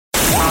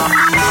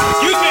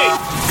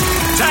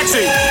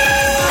taxi.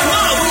 Come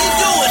on, what are you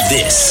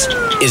doing? This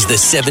is the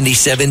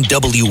 77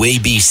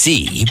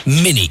 WABC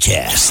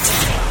minicast.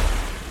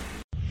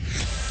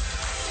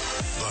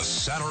 The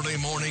Saturday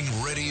Morning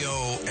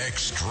Radio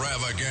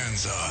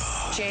Extravaganza.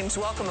 James,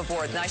 welcome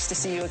aboard. Nice to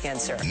see you again,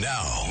 sir.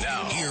 Now,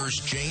 here's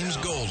James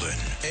Golden,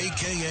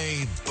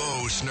 a.k.a.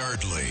 Bo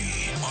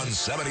Snerdley, on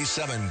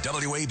 77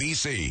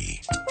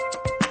 WABC.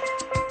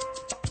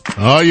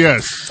 Oh,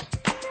 yes.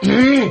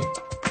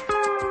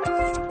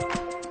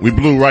 We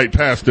blew right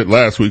past it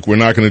last week. We're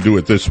not going to do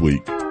it this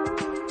week.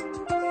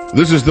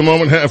 This is the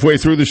moment halfway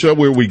through the show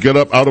where we get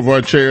up out of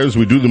our chairs,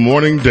 we do the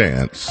morning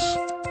dance,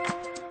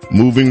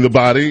 moving the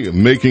body,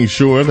 making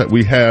sure that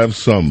we have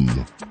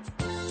some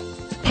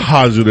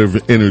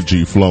positive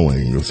energy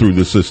flowing through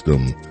the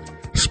system.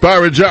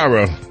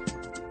 Spirajara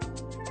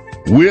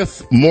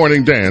with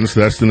Morning Dance.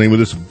 That's the name of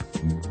this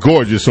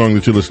gorgeous song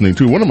that you're listening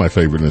to. One of my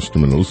favorite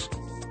instrumentals.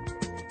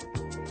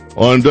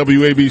 On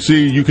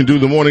WABC, you can do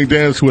the morning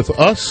dance with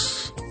us.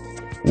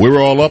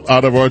 We're all up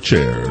out of our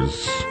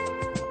chairs.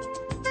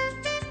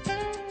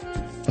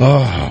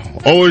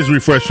 Always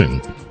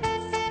refreshing.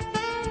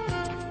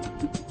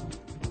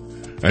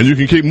 And you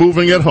can keep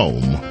moving at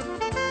home.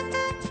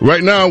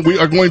 Right now, we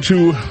are going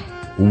to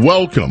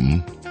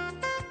welcome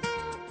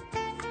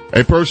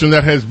a person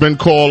that has been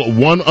called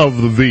one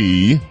of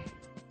the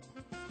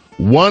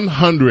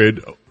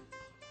 100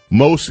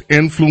 most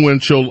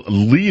influential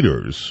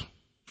leaders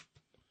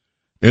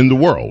in the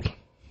world.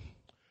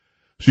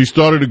 She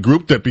started a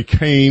group that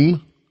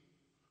became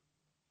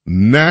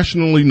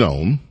nationally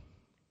known,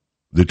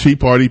 the Tea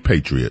Party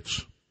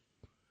Patriots.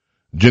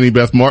 Jenny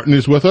Beth Martin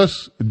is with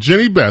us.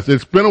 Jenny Beth,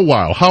 it's been a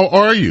while. How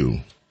are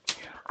you?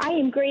 I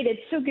am great. It's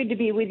so good to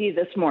be with you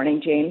this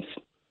morning, James.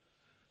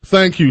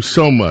 Thank you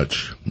so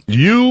much.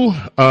 You,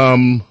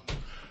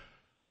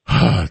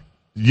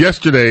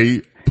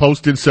 yesterday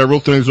posted several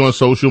things on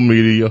social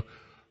media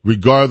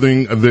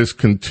regarding this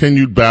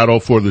continued battle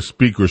for the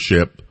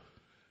speakership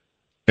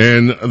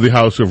in the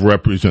House of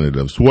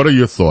Representatives. What are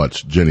your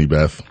thoughts, Jenny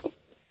Beth?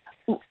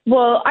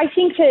 Well, I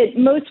think that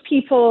most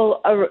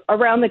people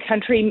around the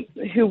country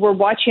who were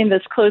watching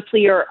this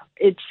closely are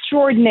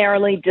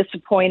extraordinarily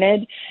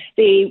disappointed.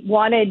 They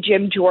wanted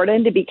Jim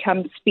Jordan to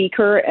become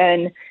Speaker,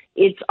 and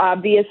it's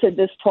obvious at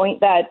this point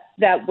that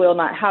that will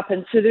not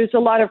happen. So there's a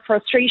lot of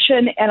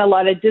frustration and a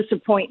lot of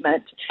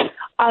disappointment.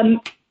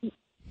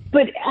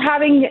 But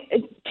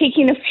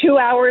taking a few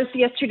hours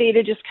yesterday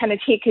to just kind of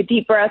take a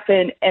deep breath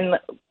and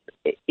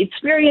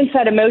experience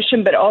that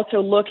emotion, but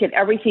also look at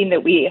everything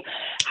that we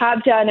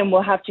have done and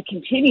will have to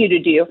continue to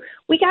do.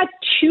 We got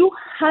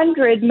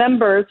 200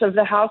 members of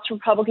the House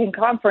Republican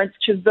Conference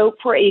to vote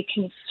for a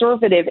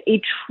conservative,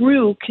 a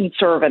true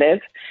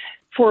conservative,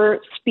 for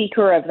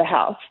Speaker of the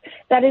House.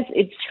 That is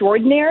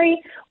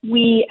extraordinary.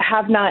 We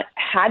have not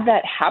had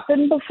that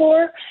happen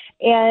before,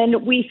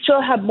 and we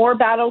still have more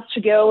battles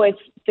to go as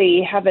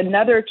they have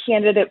another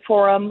candidate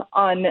forum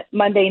on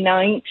Monday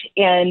night,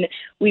 and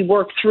we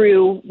work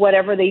through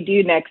whatever they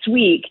do next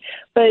week.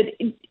 But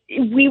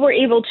we were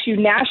able to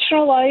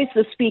nationalize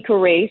the Speaker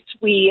race.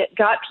 We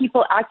got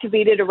people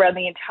activated around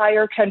the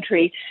entire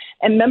country,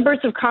 and members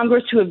of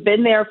Congress who have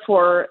been there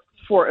for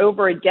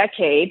over a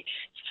decade,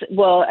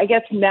 well, I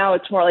guess now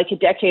it's more like a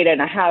decade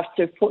and a half,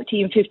 so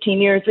 14, 15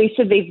 years, they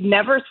said they've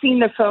never seen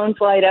the phones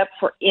light up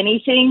for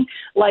anything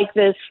like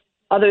this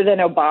other than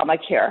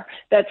Obamacare.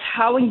 That's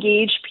how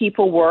engaged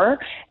people were,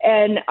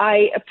 and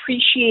I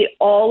appreciate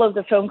all of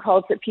the phone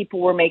calls that people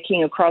were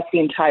making across the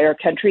entire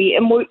country,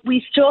 and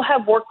we still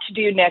have work to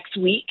do next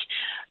week.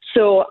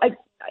 So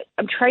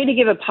I'm trying to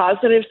give a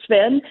positive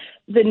spin.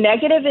 The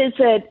negative is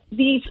that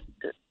these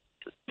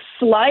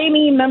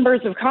slimy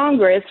members of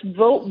Congress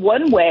vote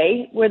one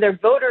way where their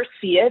voters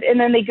see it, and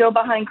then they go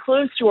behind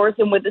closed doors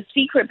and with a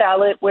secret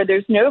ballot where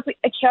there's no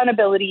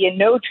accountability and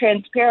no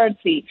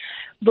transparency,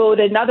 vote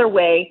another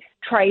way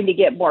trying to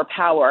get more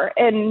power,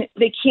 and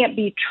they can't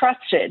be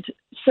trusted.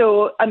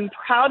 So I'm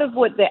proud of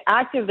what the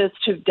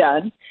activists have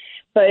done,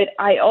 but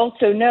I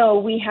also know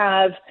we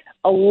have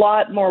a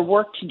lot more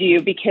work to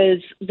do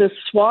because the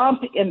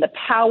swamp and the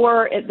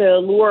power, the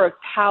allure of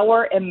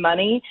power and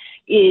money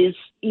is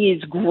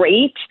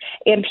great,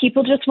 and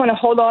people just want to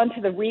hold on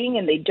to the ring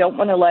and they don't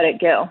want to let it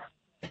go.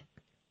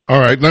 All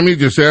right, let me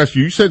just ask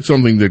you. You said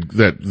something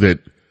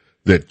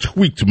that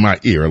tweaked my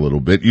ear a little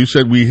bit. You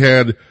said we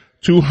had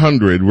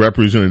 200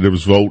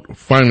 representatives vote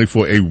finally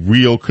for a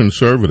real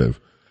conservative,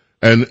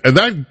 and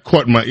that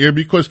caught my ear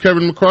because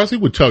Kevin McCarthy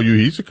would tell you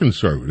he's a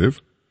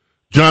conservative.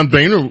 John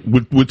Boehner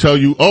would tell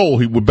you,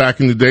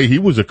 back in the day he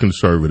was a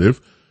conservative.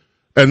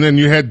 And then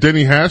you had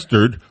Denny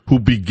Hastert, who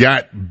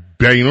begat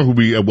Boehner,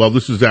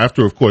 this is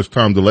after, of course,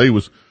 Tom DeLay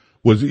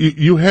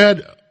you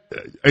had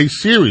a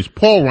series.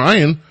 Paul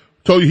Ryan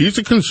told you he's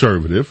a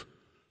conservative.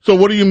 So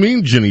what do you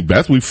mean, Jenny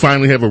Beth? We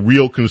finally have a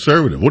real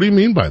conservative. What do you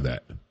mean by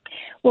that?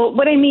 Well,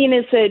 what I mean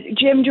is that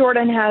Jim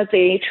Jordan has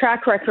a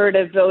track record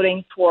of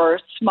voting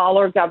for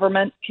smaller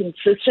government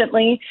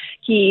consistently.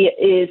 He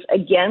is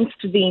against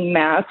the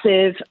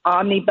massive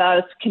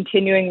omnibus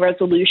continuing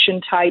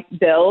resolution type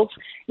bills.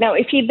 Now,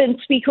 if he'd been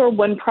Speaker,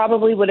 one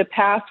probably would have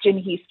passed, and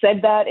he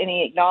said that and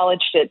he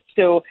acknowledged it.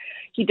 So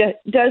he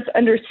does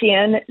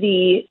understand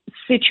the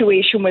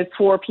situation with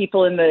four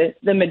people in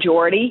the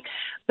majority.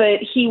 But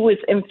he was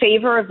in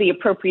favor of the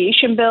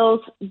appropriation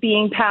bills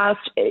being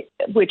passed,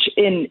 which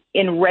in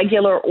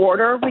regular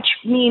order, which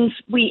means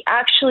we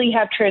actually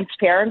have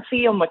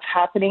transparency on what's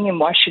happening in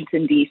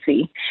Washington,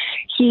 D.C.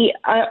 He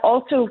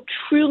also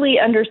truly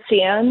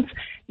understands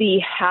the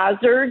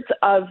hazards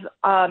of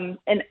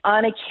an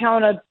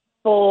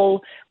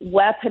unaccountable,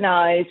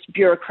 weaponized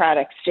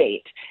bureaucratic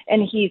state,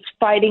 and he's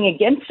fighting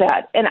against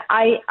that. And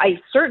I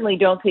certainly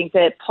don't think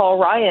that Paul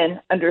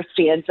Ryan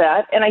understands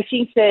that, and I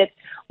think that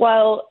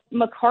while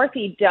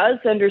McCarthy does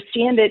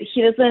understand it,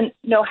 he doesn't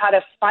know how to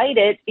fight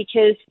it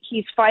because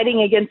he's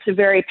fighting against the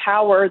very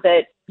power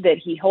that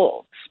he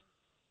holds.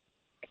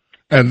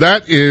 And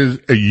that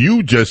is,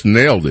 you just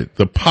nailed it,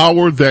 the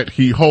power that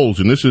he holds.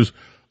 And this is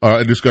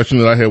a discussion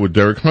that I had with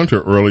Derek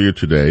Hunter earlier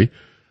today.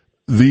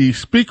 The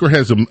Speaker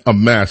has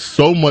amassed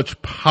so much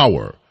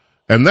power,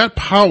 and that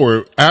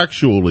power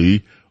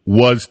actually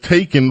was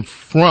taken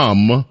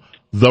from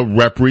the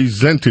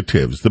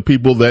representatives, the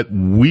people that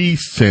we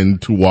send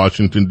to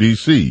Washington,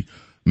 D.C.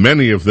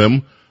 Many of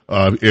them,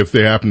 if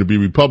they happen to be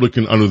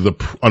Republican, under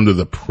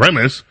the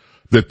premise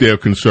that they're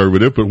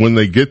conservative, but when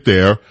they get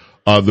there,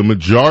 the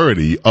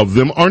majority of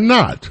them are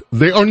not.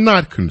 They are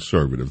not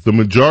conservative. The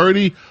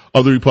majority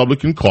of the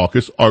Republican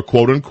caucus are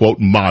quote-unquote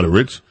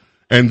moderates,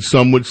 and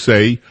some would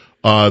say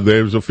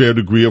there's a fair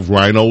degree of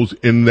rhinos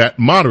in that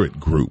moderate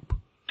group.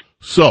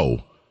 So,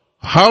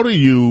 how do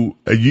you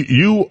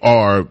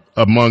are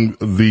among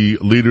the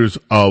leaders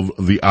of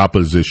the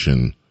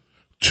opposition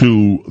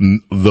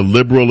to the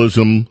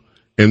liberalism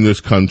in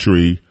this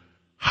country.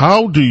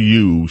 How do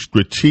you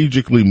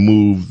strategically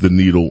move the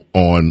needle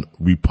on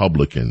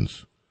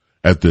Republicans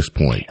at this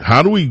point?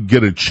 How do we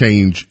get a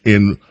change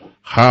in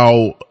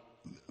how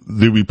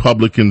the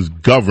Republicans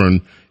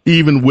govern,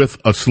 even with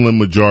a slim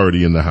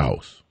majority in the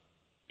House?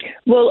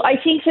 Well,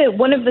 I think that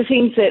one of the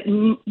things that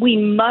we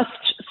must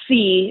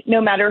see,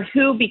 no matter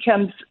who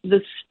becomes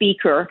the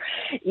Speaker,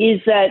 is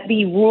that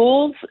the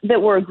rules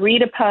that were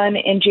agreed upon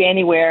in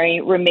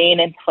January remain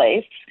in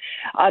place.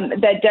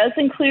 That does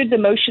include the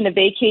motion to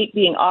vacate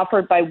being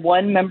offered by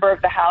one member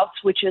of the House,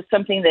 which is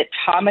something that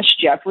Thomas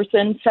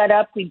Jefferson set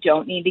up. We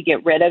don't need to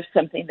get rid of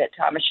something that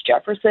Thomas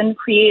Jefferson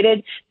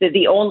created.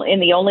 The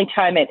only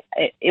time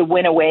it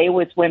went away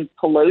was when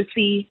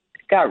Pelosi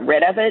got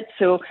rid of it.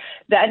 So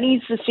that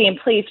needs to stay in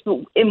place.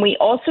 And we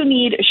also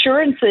need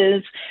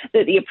assurances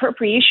that the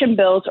appropriation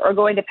bills are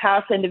going to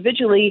pass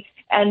individually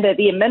and that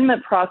the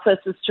amendment process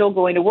is still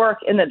going to work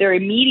and that they're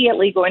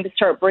immediately going to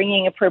start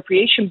bringing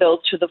appropriation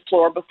bills to the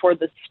floor before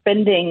the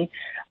spending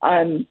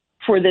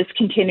for this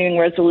continuing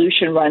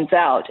resolution runs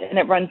out. And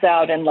it runs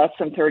out in less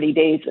than 30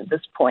 days at this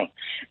point.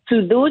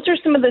 So those are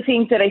some of the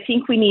things that I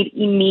think we need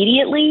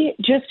immediately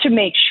just to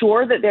make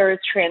sure that there is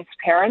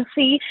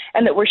transparency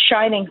and that we're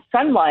shining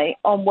sunlight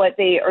on what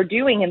they are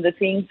doing and the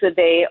things that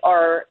they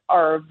are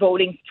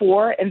voting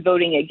for and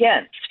voting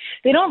against.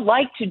 They don't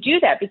like to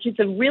do that because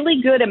a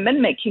really good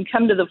amendment can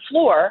come to the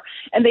floor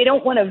and they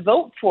don't want to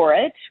vote for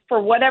it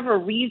for whatever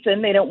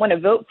reason. They don't want to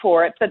vote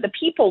for it, but the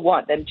people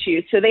want them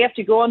to. So they have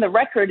to go on the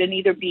record and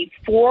either be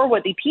for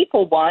what the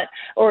people want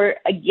or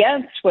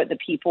against what the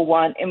people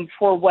want, and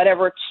for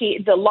whatever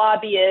the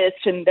lobbyists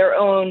and their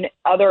own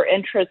other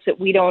interests that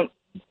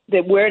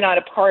we're not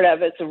a part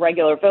of as a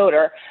regular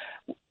voter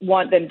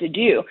want them to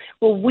do.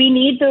 Well, we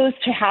need those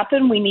to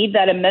happen. We need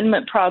that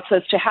amendment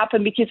process to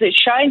happen because it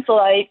shines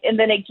light, and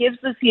then it gives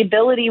us the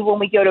ability when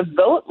we go to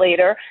vote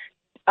later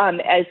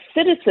as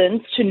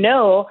citizens to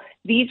know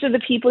these are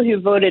the people who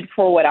voted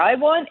for what I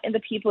want and the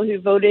people who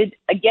voted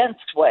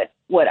against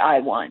what I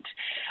want.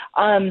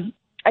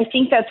 I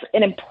think that's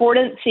an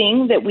important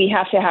thing that we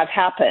have to have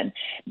happen.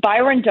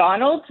 Byron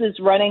Donalds is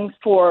running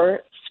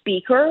for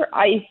Speaker.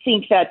 I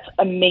think that's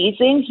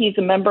amazing. He's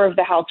a member of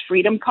the House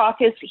Freedom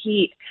Caucus.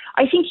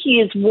 I think he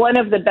is one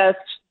of the best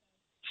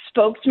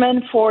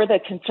spokesmen for the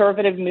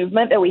conservative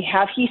movement that we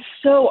have. He's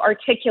so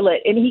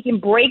articulate, and he can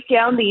break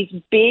down these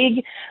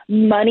big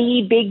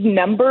money, big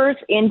numbers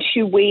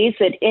into ways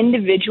that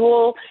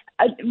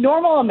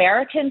normal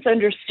Americans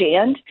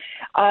understand.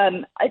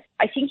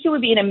 I think he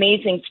would be an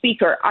amazing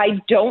speaker. I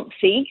don't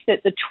think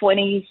that the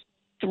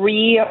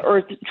 23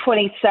 or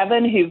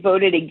 27 who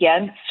voted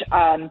against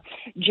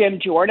Jim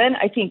Jordan,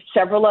 I think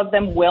several of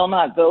them will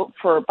not vote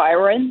for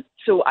Byron.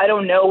 So I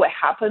don't know what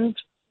happens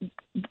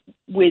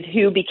with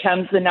who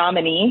becomes the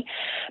nominee.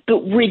 But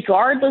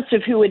regardless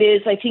of who it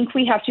is, I think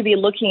we have to be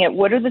looking at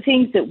what are the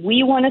things that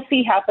we want to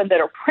see happen that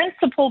are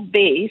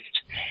principle-based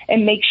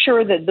and make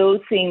sure that those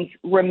things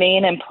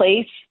remain in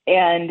place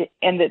and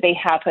that they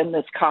happen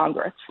this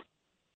Congress.